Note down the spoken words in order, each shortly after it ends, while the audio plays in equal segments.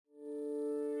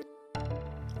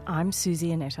I'm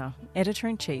Susie Annetta,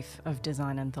 Editor-in-Chief of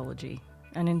Design Anthology,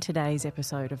 and in today's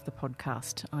episode of the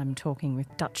podcast I'm talking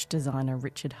with Dutch designer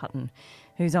Richard Hutten,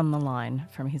 who's on the line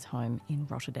from his home in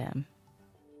Rotterdam.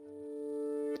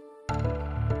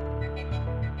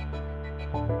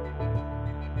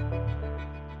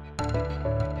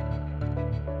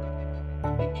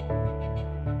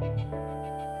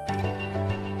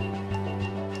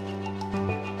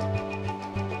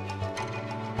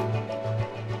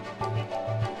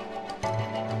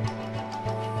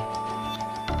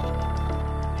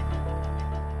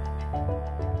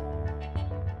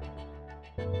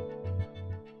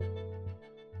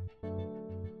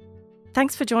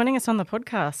 Thanks for joining us on the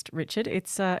podcast, Richard.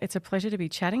 It's a pleasure to be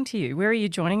chatting to you. Where are you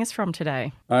joining us from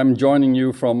today? I'm joining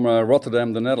you from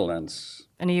Rotterdam, the Netherlands.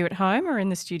 And are you at home or in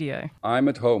the studio? I'm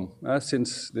at home.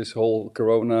 Since this whole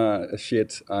corona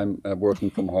shit, I'm working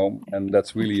from home, and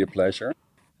that's really a pleasure.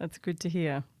 That's good to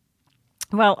hear.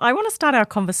 Well, I want to start our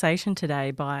conversation today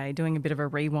by doing a bit of a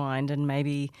rewind and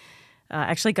maybe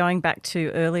actually going back to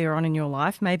earlier on in your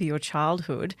life, maybe your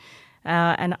childhood,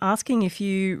 and asking if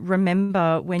you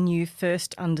remember when you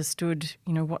first understood,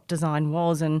 what design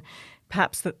was, and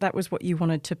perhaps that was what you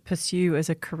wanted to pursue as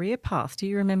a career path. Do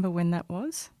you remember when that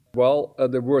was? Well,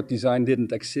 the word design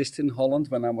didn't exist in Holland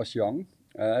when I was young.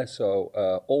 So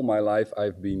all my life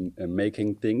I've been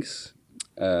making things.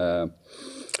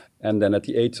 And then at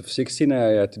the age of 16,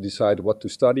 I had to decide what to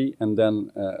study. And then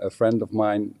a friend of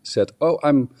mine said, "Oh,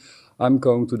 I'm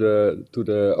going to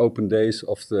the open days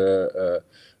of the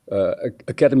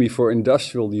Academy for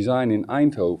Industrial Design in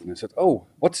Eindhoven." I said, "Oh,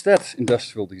 what's that,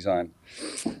 industrial design?"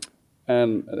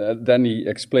 And then he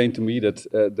explained to me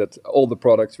that all the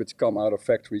products which come out of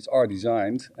factories are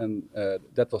designed, and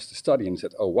that was the study. And he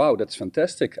said, "Oh, wow, that's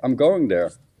fantastic! I'm going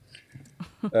there."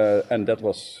 And that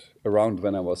was around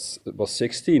when I was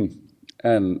 16,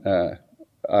 and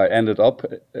I ended up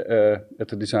at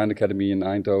the Design Academy in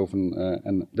Eindhoven,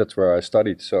 and that's where I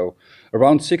studied. So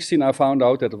around 16, I found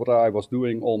out that what I was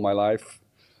doing all my life,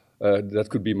 that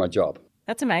could be my job.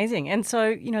 That's amazing. And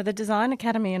so, the Design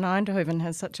Academy in Eindhoven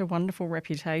has such a wonderful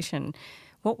reputation.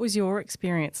 What was your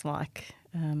experience like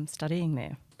studying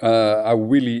there? I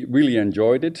really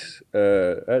enjoyed it.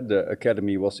 The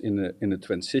academy was in a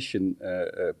transition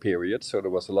period, so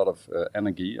there was a lot of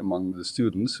energy among the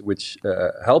students, which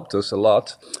helped us a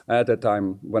lot. At that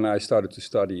time, when I started to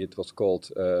study, it was called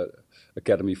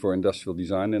Academy for Industrial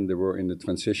Design, and they were in the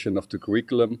transition of the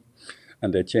curriculum,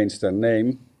 and they changed their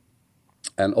name.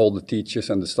 And all the teachers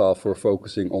and the staff were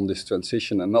focusing on this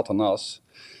transition and not on us.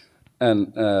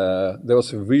 And there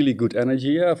was a really good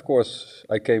energy. Of course,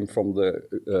 I came from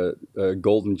the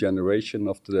golden generation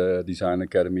of the Design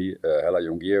Academy. Hella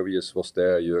Jongerius was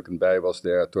there, Jurgen Bij was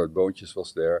there, Tort Boontjes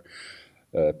was there,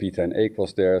 Pieter en Eek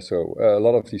was there. So a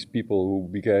lot of these people who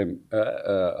became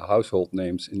household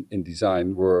names in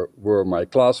design were my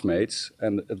classmates.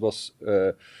 And it was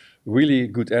really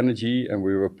good energy, and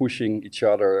we were pushing each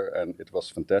other, and it was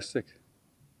fantastic.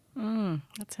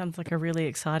 That sounds like a really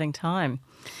exciting time.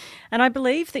 And I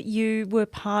believe that you were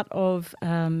part of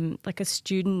like a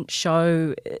student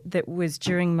show that was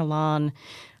during Milan,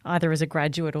 either as a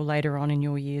graduate or later on in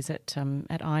your years at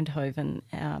Eindhoven,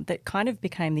 that kind of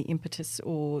became the impetus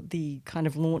or the kind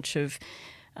of launch of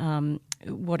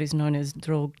what is known as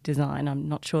droog design. I'm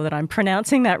not sure that I'm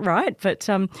pronouncing that right, but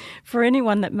for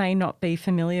anyone that may not be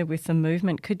familiar with the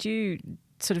movement, could you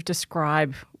sort of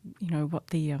describe, what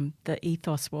the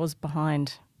ethos was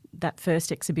behind that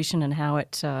first exhibition and how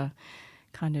it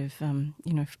kind of,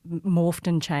 morphed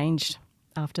and changed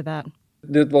after that?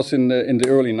 That was in the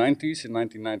early 90s, in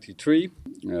 1993.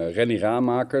 Rennie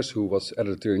Raamakers, who was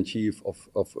editor-in-chief of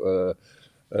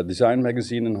a design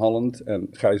magazine in Holland,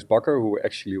 and Gijs Bakker, who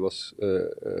actually was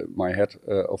my head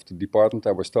of the department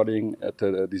I was studying at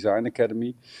the Design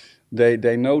Academy.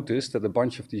 They noticed that a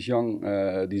bunch of these young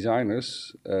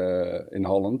designers in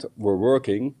Holland were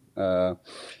working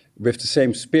with the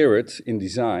same spirit in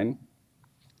design,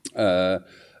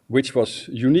 which was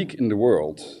unique in the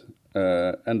world.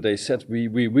 And they said,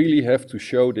 we really have to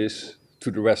show this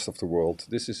to the rest of the world.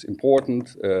 This is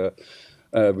important.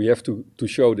 We have to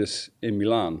show this in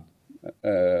Milan.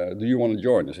 Do you want to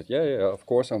join? I said, yeah, of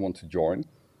course I want to join.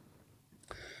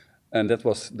 And that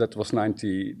was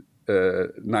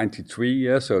 93,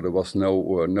 yeah, so there was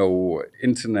no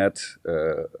internet.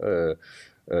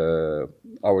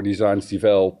 Our designs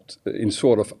developed in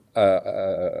sort of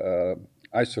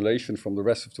isolation from the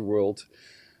rest of the world.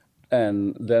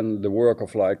 And then the work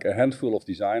of like a handful of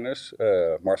designers,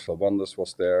 Marcel Wanders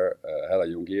was there, Hella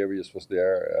Jongerius was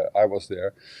there, I was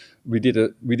there. We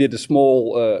did a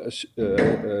small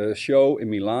show in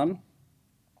Milan,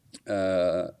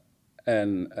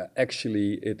 And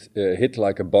actually, it hit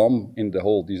like a bomb in the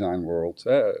whole design world.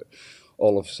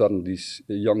 All of a sudden, these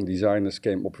young designers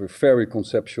came up with very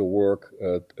conceptual work,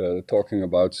 talking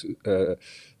about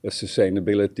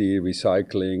sustainability,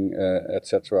 recycling,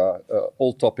 etc.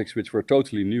 All topics which were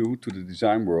totally new to the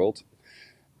design world.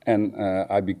 And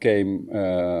I became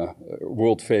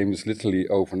world famous literally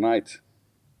overnight.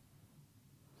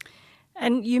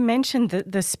 And you mentioned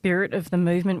the spirit of the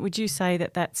movement. Would you say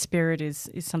that that spirit is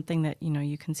something that,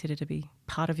 you consider to be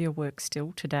part of your work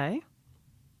still today?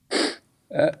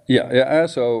 Yeah.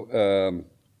 So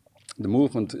the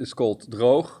movement is called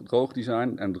droog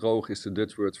design, and droog is the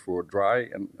Dutch word for dry.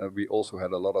 And we also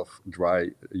had a lot of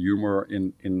dry humor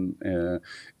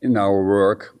in our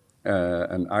work,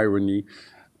 and irony,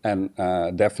 and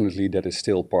definitely that is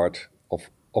still part of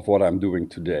what I'm doing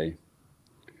today.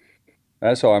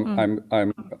 So I'm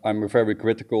a very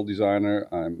critical designer.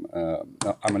 I'm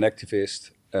an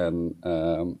activist, and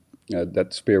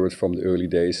that spirit from the early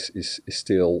days is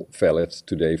still valid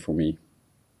today for me.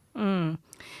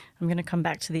 I'm going to come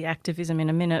back to the activism in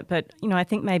a minute, but I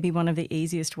think maybe one of the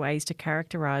easiest ways to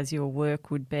characterise your work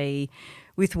would be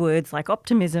with words like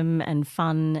optimism and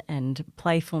fun and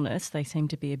playfulness. They seem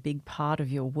to be a big part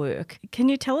of your work. Can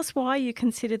you tell us why you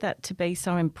consider that to be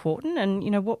so important? And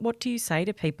what do you say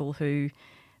to people who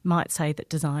might say that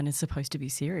design is supposed to be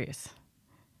serious?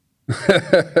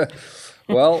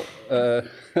 Well,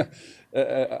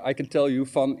 I can tell you,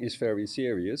 fun is very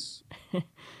serious.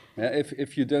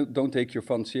 If you don't take your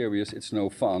fun serious, it's no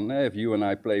fun. If you and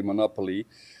I play Monopoly,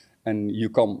 and you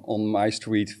come on my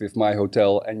street with my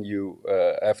hotel, and you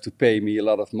have to pay me a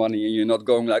lot of money, and you're not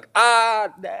going like,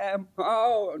 damn,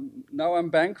 oh, now I'm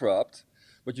bankrupt,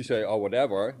 but you say, oh,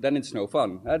 whatever, then it's no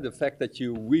fun. The fact that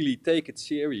you really take it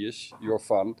serious, your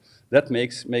fun, that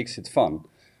makes it fun.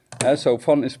 So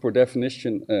fun is per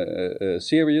definition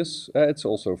serious. It's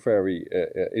also very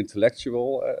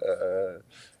intellectual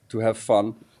to have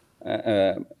fun.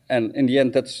 And in the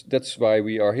end, that's why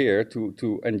we are here,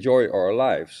 to enjoy our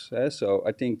lives. So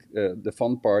I think the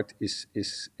fun part is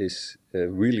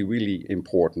really, really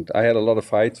important. I had a lot of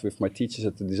fights with my teachers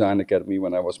at the Design Academy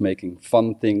when I was making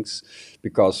fun things,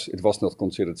 because it was not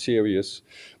considered serious.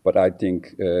 But I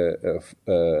think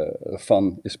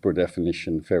fun is per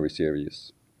definition very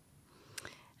serious.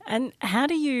 And how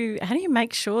do you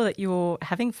make sure that you're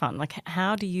having fun? Like,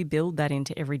 how do you build that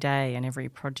into every day and every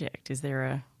project? Is there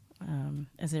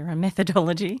a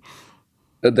methodology?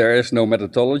 There is no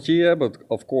methodology, but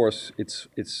of course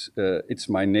it's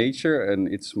my nature, and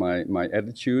it's my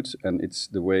attitude, and it's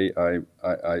the way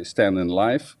I stand in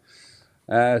life.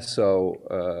 I'm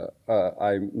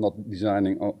not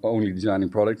only designing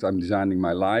products. I'm designing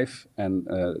my life, and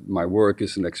my work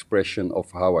is an expression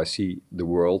of how I see the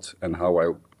world and how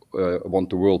I want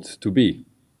the world to be.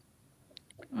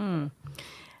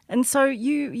 And so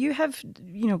you have,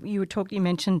 you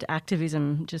mentioned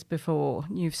activism just before.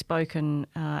 You've spoken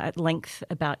at length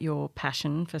about your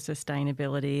passion for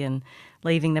sustainability and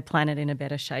leaving the planet in a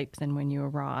better shape than when you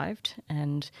arrived,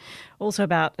 and also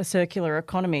about a circular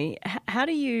economy. How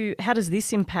does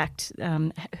this impact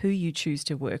who you choose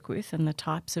to work with and the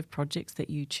types of projects that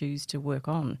you choose to work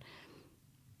on?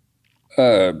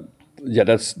 Yeah,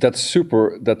 that's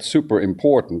super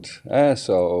important.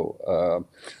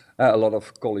 A lot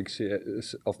of colleagues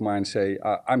of mine say,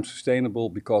 I'm sustainable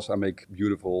because I make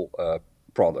beautiful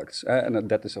products, and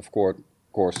that is of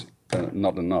course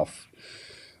not enough.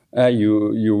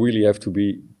 You really have to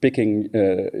be picking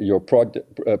your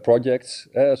projects.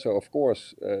 So of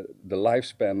course, the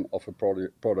lifespan of a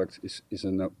product is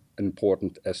an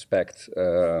important aspect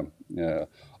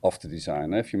of the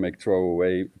design. If you make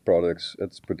throwaway products,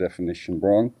 that's per definition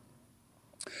wrong.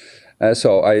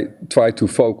 So I try to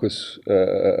focus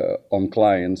on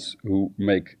clients who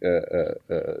make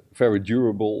very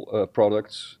durable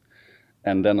products.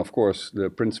 And then, of course, the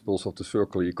principles of the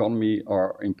circular economy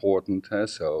are important.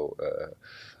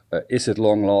 Is it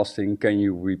long-lasting? Can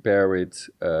you repair it?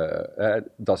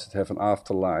 Does it have an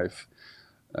afterlife?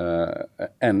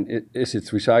 And is it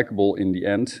recyclable in the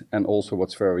end? And also,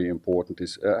 what's very important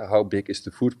is how big is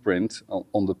the footprint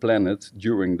on the planet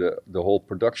during the whole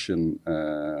production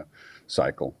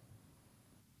cycle.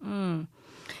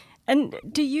 And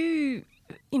do you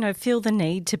feel the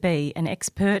need to be an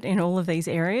expert in all of these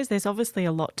areas? There's obviously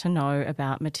a lot to know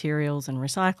about materials and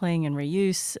recycling and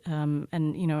reuse, and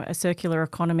a circular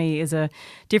economy is a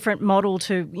different model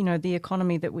to the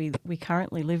economy that we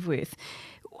currently live with.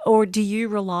 Or do you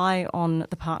rely on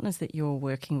the partners that you're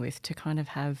working with to kind of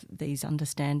have these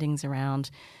understandings around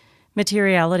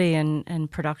materiality and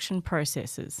production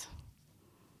processes?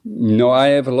 No, I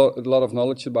have a lot of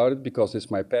knowledge about it because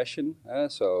it's my passion.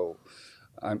 So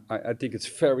I think it's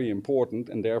very important,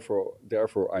 and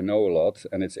therefore I know a lot.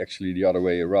 And it's actually the other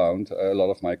way around. A lot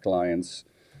of my clients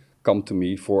come to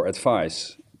me for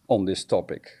advice on this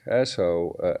topic.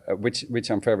 Which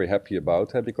I'm very happy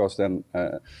about, because then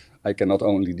I can not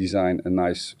only design a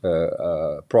nice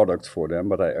product for them,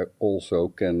 but I also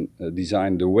can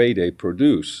design the way they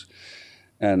produce,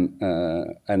 and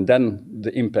then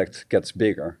the impact gets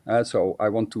bigger. So I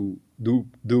want to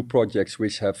do projects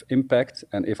which have impact,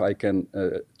 and if I can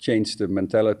change the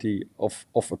mentality of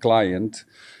a client,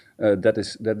 that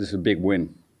is a big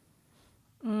win.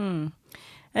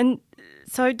 And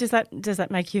so does that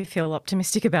make you feel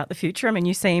optimistic about the future? I mean,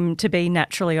 you seem to be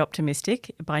naturally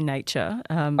optimistic by nature.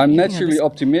 I'm naturally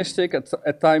optimistic.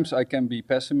 At times I can be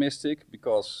pessimistic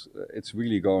because it's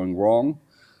really going wrong.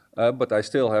 But I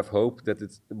still have hope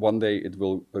that one day it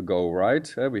will go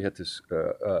right. We had this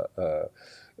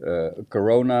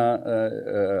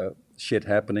corona shit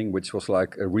happening, which was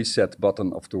like a reset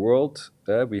button of the world.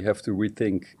 We have to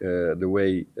rethink the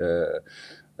way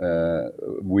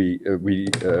we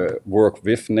work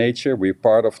with nature. We're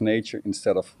part of nature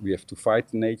instead of we have to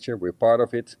fight nature. We're part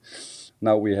of it.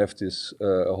 Now we have this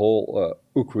whole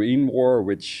Ukraine war,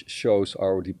 which shows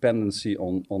our dependency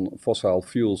on fossil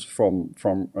fuels from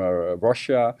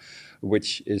Russia,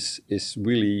 which is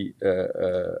really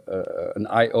an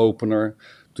eye opener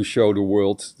to show the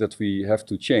world that we have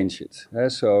to change it.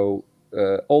 So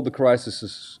all the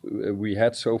crises we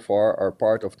had so far are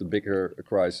part of the bigger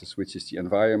crisis, which is the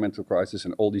environmental crisis,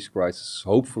 and all these crises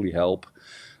hopefully help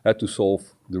to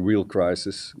solve the real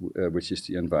crisis, which is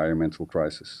the environmental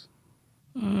crisis.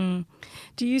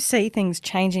 Do you see things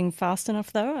changing fast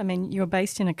enough, though? I mean, you're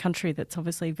based in a country that's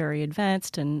obviously very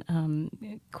advanced and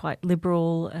quite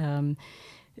liberal,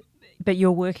 but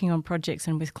you're working on projects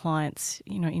and with clients,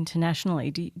 internationally.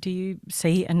 Do you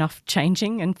see enough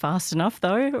changing and fast enough,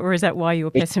 though, or is that why you're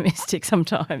pessimistic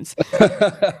sometimes?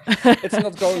 It's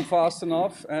not going fast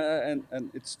enough, and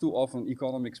it's too often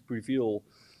economics prevail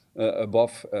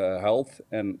above health,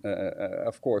 and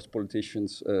of course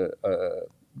politicians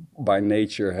by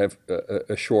nature have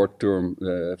a short-term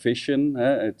vision.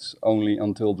 It's only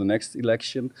until the next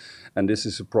election, and this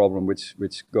is a problem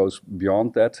which goes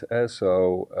beyond that.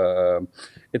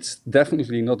 It's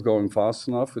definitely not going fast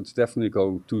enough. It's definitely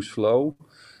going too slow.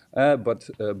 But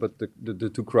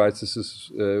the two crises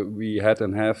we had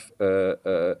and have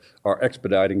are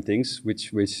expediting things,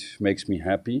 which makes me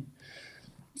happy.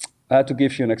 To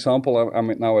give you an example,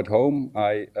 I'm now at home.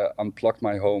 I unplugged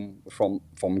my home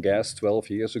from gas 12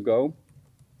 years ago,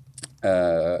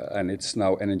 and it's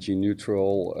now energy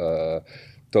neutral,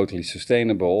 totally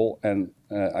sustainable, and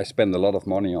I spend a lot of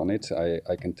money on it.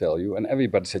 I can tell you. And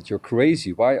everybody said, "You're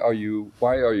crazy. Why are you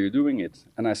doing it?"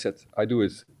 And I said, "I do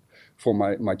it for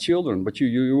my children, but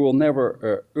you will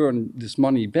never earn this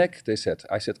money back," they said.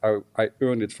 I said, I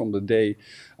earned it from the day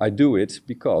I do it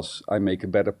because I make a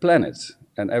better planet.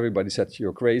 And everybody said,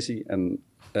 "You're crazy." And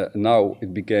now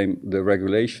it became the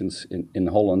regulations in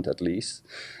Holland, at least.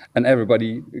 And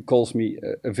everybody calls me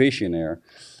a visionary.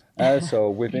 So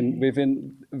within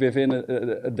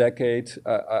a decade,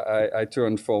 I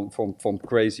turned from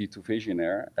crazy to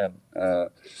visionary. And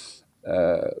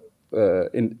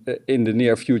in the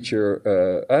near future,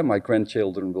 my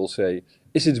grandchildren will say,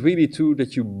 "Is it really true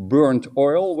that you burned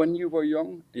oil when you were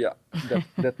young?" Yeah,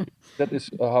 that is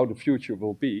how the future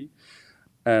will be.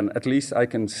 And at least I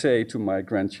can say to my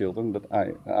grandchildren that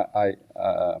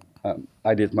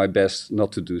I did my best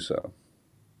not to do so.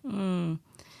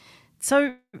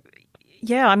 So,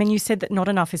 yeah, I mean, you said that not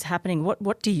enough is happening.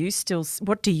 What do you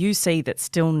see that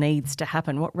still needs to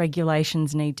happen? What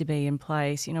regulations need to be in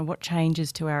place? What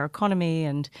changes to our economy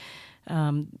and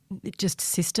just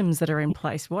systems that are in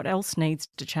place? What else needs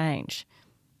to change?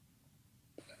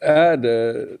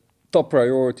 The top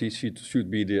priority should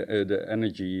be the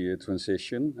energy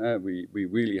transition. We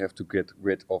really have to get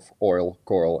rid of oil,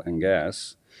 coal, and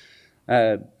gas.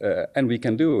 And we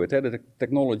can do it. The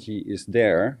technology is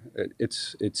there.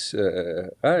 It's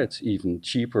even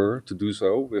cheaper to do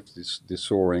so with this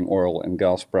soaring oil and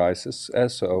gas prices.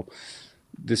 So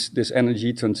this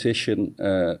energy transition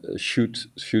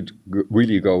should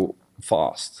really go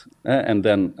fast. And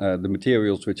then the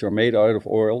materials which are made out of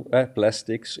oil,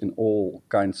 plastics in all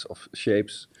kinds of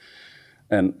shapes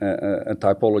and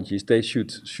typologies, they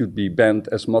should be banned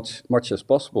as much as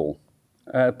possible.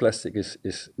 Plastic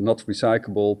is not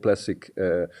recyclable. Plastic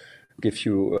gives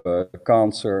you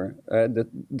cancer.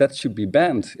 That should be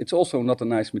banned. It's also not a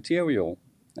nice material.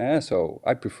 So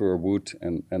I prefer wood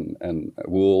and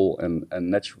wool and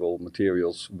natural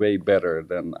materials way better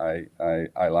than I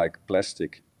like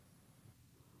plastic.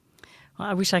 Well,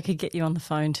 I wish I could get you on the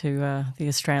phone to the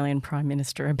Australian Prime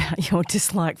Minister about your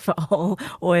dislike for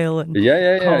oil and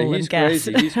Yeah. coal and He's gas.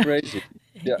 crazy. He's crazy.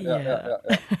 Yeah. Yeah.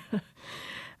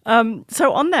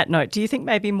 So, on that note, do you think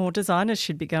maybe more designers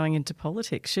should be going into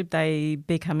politics? Should they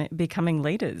becoming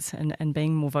leaders and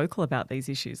being more vocal about these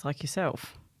issues, like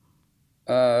yourself?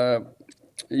 Uh,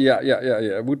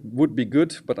 yeah. Would be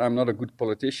good, but I'm not a good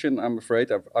politician. I'm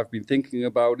afraid. I've been thinking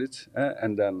about it,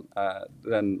 and then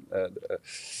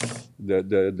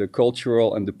the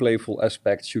cultural and the playful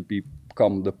aspect should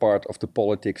become the part of the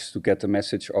politics to get the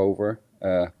message over.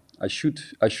 I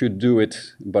should do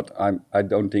it, but I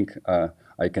don't think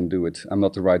I can do it. I'm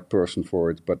not the right person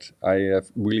for it, but I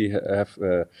have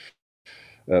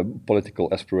political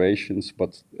aspirations,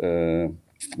 but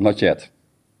not yet.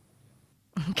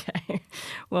 Okay.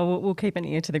 Well, we'll keep an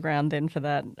ear to the ground then for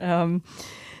that.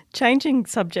 Changing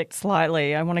subject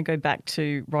slightly, I want to go back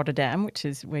to Rotterdam, which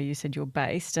is where you said you're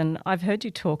based. And I've heard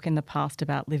you talk in the past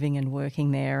about living and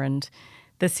working there and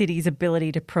the city's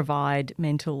ability to provide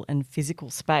mental and physical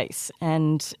space.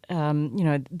 And,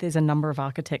 there's a number of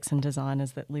architects and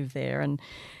designers that live there. And,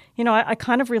 I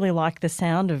kind of really like the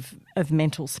sound of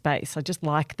mental space. I just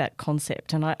like that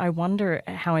concept. And I wonder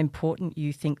how important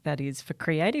you think that is for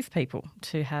creative people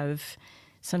to have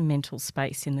some mental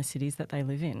space in the cities that they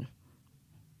live in.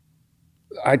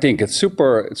 I think it's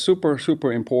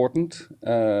super important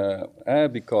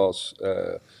because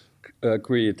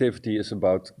creativity is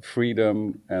about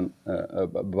freedom and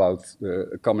about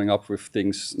coming up with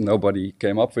things nobody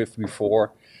came up with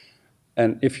before.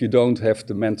 And if you don't have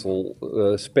the mental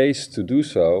space to do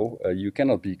so, you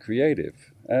cannot be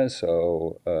creative.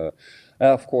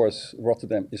 Of course,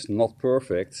 Rotterdam is not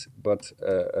perfect, but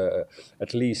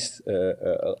at least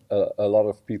a lot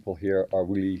of people here are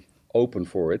really open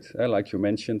for it. Like you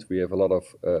mentioned, we have a lot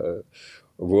of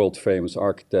world famous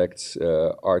architects,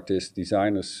 artists,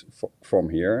 designers from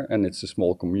here, and it's a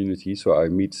small community. So I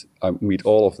meet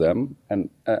all of them,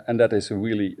 and that is a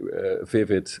really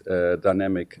vivid,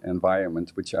 dynamic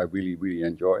environment, which I really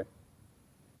enjoy.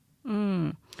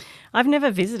 I've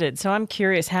never visited, so I'm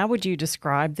curious. How would you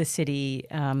describe the city,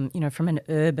 from an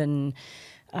urban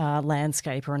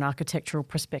landscape or an architectural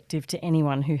perspective to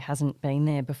anyone who hasn't been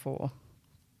there before?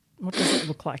 What does it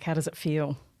look like? How does it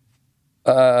feel?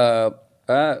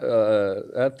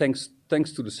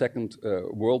 Thanks to the Second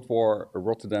World War,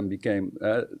 Rotterdam became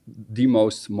the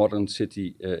most modern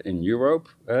city in Europe.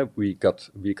 We got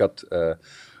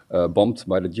bombed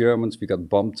by the Germans. We got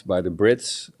bombed by the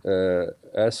Brits.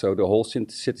 So the whole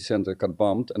city center got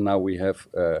bombed, and now we have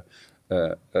a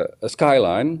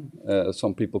skyline.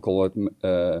 Some people call it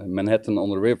Manhattan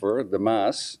on the river, the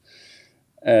Maas,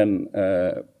 and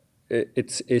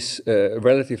it is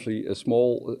relatively a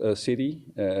small city,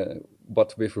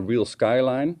 but with a real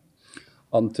skyline.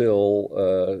 Until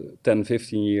 10,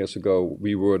 15 years ago,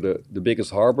 we were the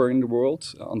biggest harbor in the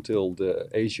world until the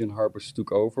Asian harbors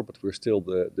took over, but we're still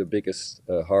the biggest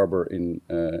harbor in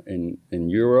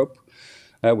Europe,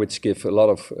 which give a lot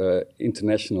of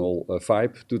international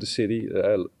vibe to the city.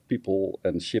 People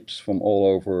and ships from all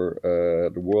over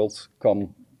the world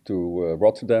come to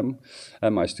Rotterdam,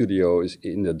 and my studio is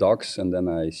in the docks, and then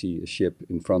I see a ship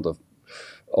in front of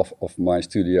my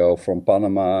studio from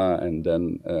Panama, and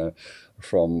then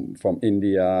from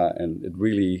India, and it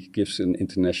really gives an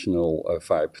international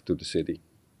vibe to the city.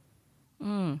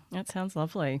 That sounds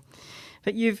lovely.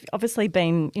 But you've obviously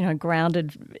been,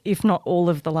 grounded, if not all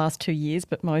of the last 2 years,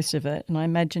 but most of it. And I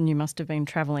imagine you must have been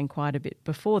travelling quite a bit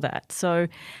before that. So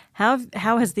how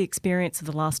has the experience of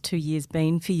the last 2 years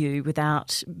been for you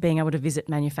without being able to visit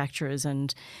manufacturers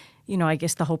and, I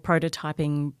guess the whole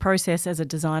prototyping process as a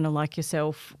designer like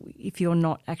yourself, if you're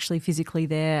not actually physically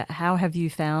there, how have you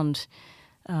found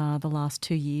the last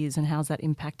 2 years and how's that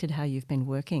impacted how you've been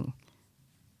working?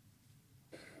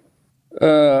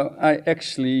 I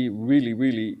actually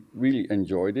really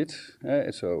enjoyed it.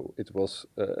 So it was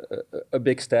a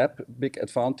big step, big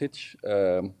advantage.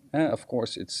 Of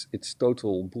course, it's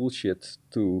total bullshit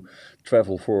to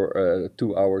travel for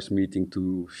 2 hours meeting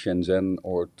to Shenzhen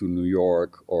or to New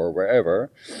York or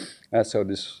wherever. So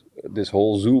this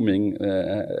whole zooming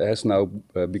has now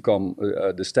become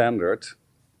the standard,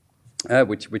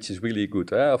 which is really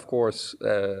good. Of course,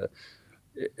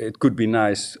 it could be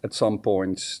nice at some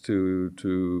points to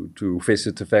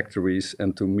visit the factories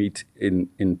and to meet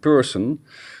in person,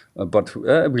 but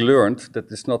we learned that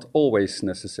it's not always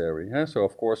necessary. So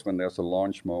of course, when there's a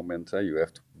launch moment, you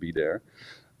have to be there.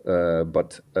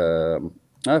 But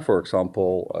For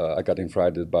example, I got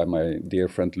invited by my dear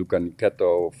friend Luca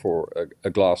Nichetto for a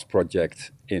glass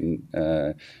project in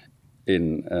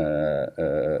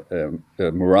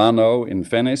Murano in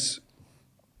Venice,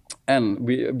 and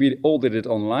we all did it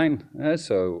online.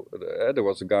 So there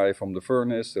was a guy from the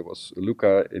furnace, there was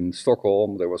Luca in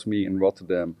Stockholm, there was me in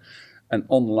Rotterdam, and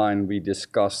online we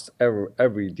discussed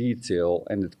every detail,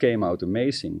 and it came out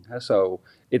amazing. So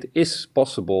it is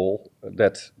possible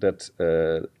that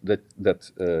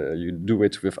you do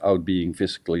it without being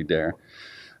physically there,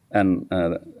 and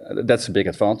that's a big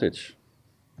advantage.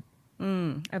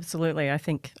 Absolutely. I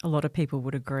think a lot of people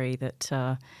would agree that,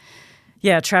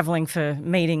 yeah, travelling for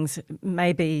meetings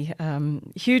may be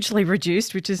hugely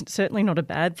reduced, which is certainly not a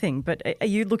bad thing. But are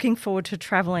you looking forward to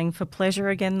travelling for pleasure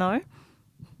again, though?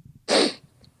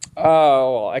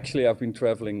 Well, actually, I've been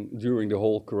traveling during the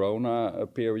whole Corona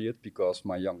period because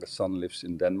my youngest son lives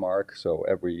in Denmark. So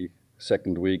every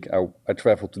second week, I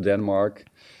travel to Denmark,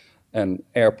 and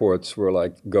airports were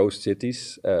like ghost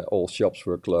cities. All shops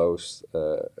were closed.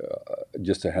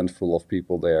 Just a handful of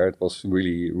people there. It was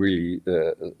really, really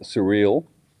surreal.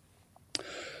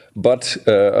 But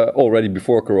already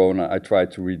before Corona, I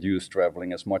tried to reduce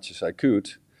traveling as much as I could,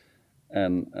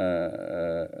 and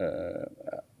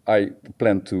I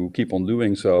plan to keep on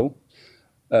doing so.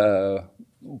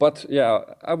 But yeah,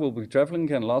 I will be traveling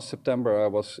again. Last September, I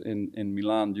was in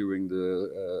Milan during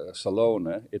the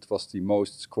Salone. It was the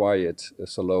most quiet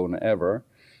Salone ever,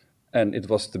 and it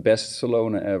was the best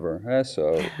Salone ever.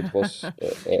 So it was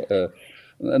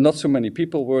not so many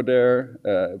people were there.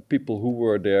 People who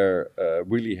were there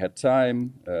really had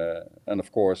time, and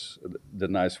of course, the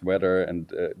nice weather and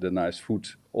the nice food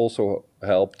also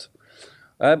helped.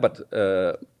 But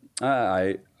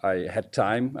I had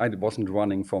time. I wasn't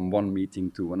running from one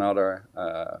meeting to another.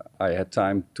 I had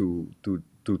time to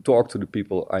talk to the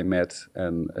people I met,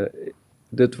 and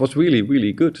that was really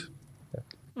really good.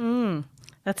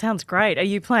 That sounds great. Are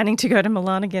you planning to go to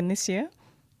Milan again this year?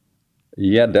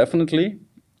 Yeah, definitely.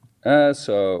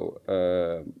 So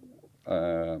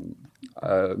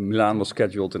Milan was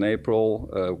scheduled in April,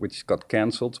 which got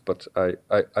cancelled, but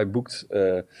I booked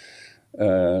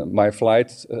my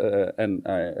flight, and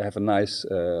I have a nice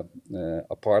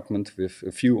apartment with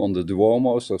a view on the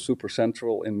Duomo, so super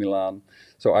central in Milan.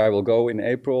 So I will go in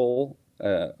April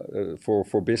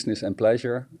for business and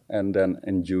pleasure, and then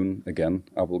in June again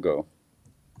I will go.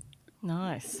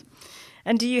 Nice.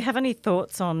 And do you have any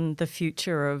thoughts on the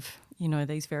future of,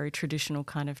 these very traditional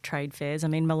kind of trade fairs? I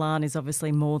mean, Milan is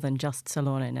obviously more than just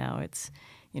Salone now. It's,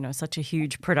 such a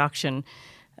huge production.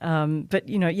 But,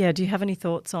 yeah, do you have any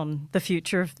thoughts on the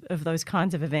future of those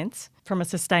kinds of events from a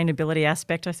sustainability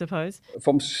aspect, I suppose?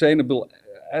 From sustainable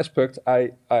aspect,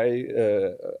 I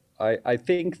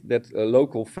think that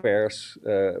local fairs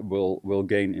will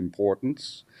gain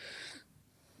importance.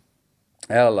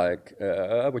 Like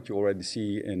what you already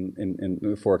see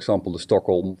in for example, the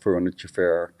Stockholm Furniture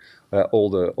Fair. All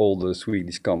the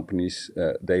Swedish companies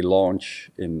they launch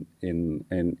in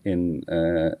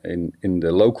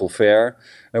the local fair,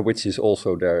 which is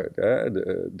also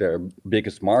their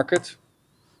biggest market.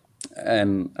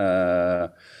 And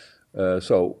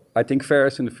so I think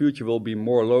fairs in the future will be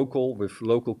more local, with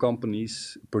local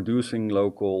companies producing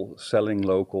local, selling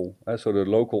local. So the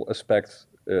local aspect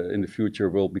in the future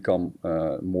will become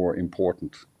more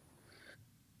important.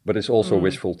 But it's also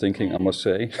wishful thinking, I must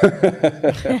say.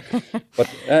 But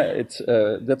it's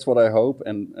that's what I hope,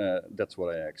 and that's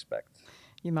what I expect.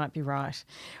 You might be right.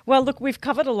 Well, look, we've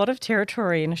covered a lot of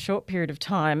territory in a short period of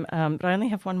time, but I only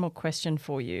have one more question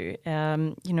for you.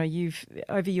 You've,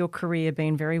 over your career,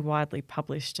 been very widely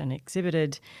published and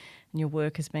exhibited, and your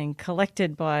work has been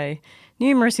collected by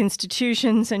numerous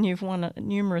institutions, and you've won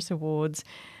numerous awards.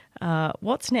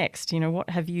 What's next? What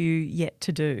have you yet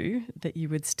to do that you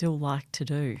would still like to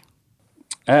do?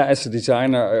 As a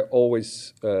designer, I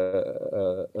always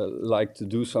like to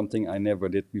do something I never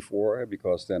did before,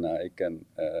 because then I can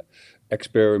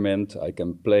experiment, I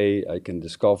can play, I can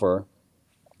discover.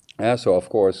 So of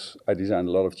course, I design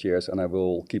a lot of chairs, and I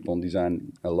will keep on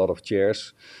designing a lot of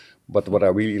chairs. But what I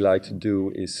really like to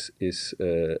do is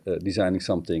designing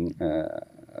something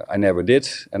I never did.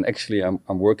 And actually,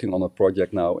 I'm working on a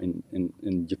project now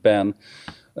in Japan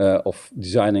of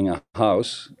designing a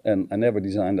house, and I never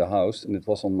designed a house, and it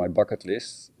was on my bucket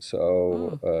list.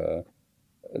 So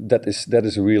that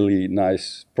is a really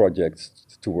nice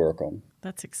project to work on.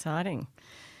 That's exciting.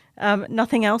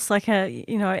 Nothing else like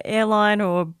airline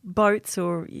or boats,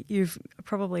 or you've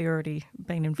probably already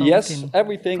been involved Yes, in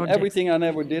everything projects. everything I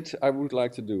never did, I would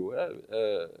like to do.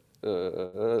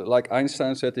 Like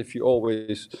Einstein said, if you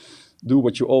always do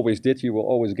what you always did, you will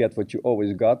always get what you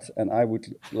always got. And I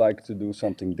would like to do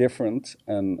something different,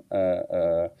 and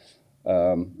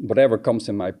whatever comes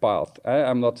in my path.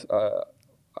 I'm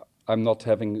not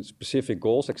having specific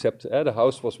goals, except the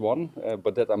house was one,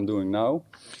 but that I'm doing now.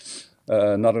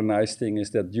 Another nice thing is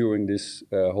that during this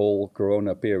whole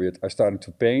Corona period, I started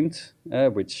to paint,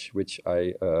 which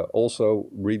I also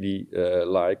really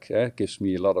like. Gives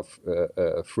me a lot of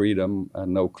freedom,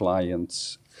 no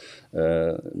clients,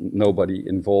 nobody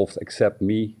involved except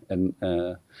me, and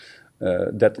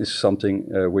that is something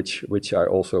which I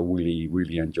also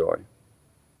really enjoy.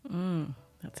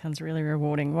 That sounds really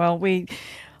rewarding. Well, we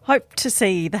hope to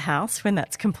see the house when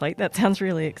that's complete. That sounds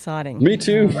really exciting. Me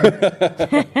too.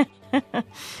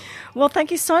 Well,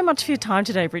 thank you so much for your time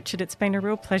today, Richard. It's been a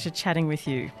real pleasure chatting with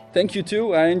you. Thank you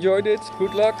too. I enjoyed it.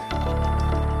 Good luck.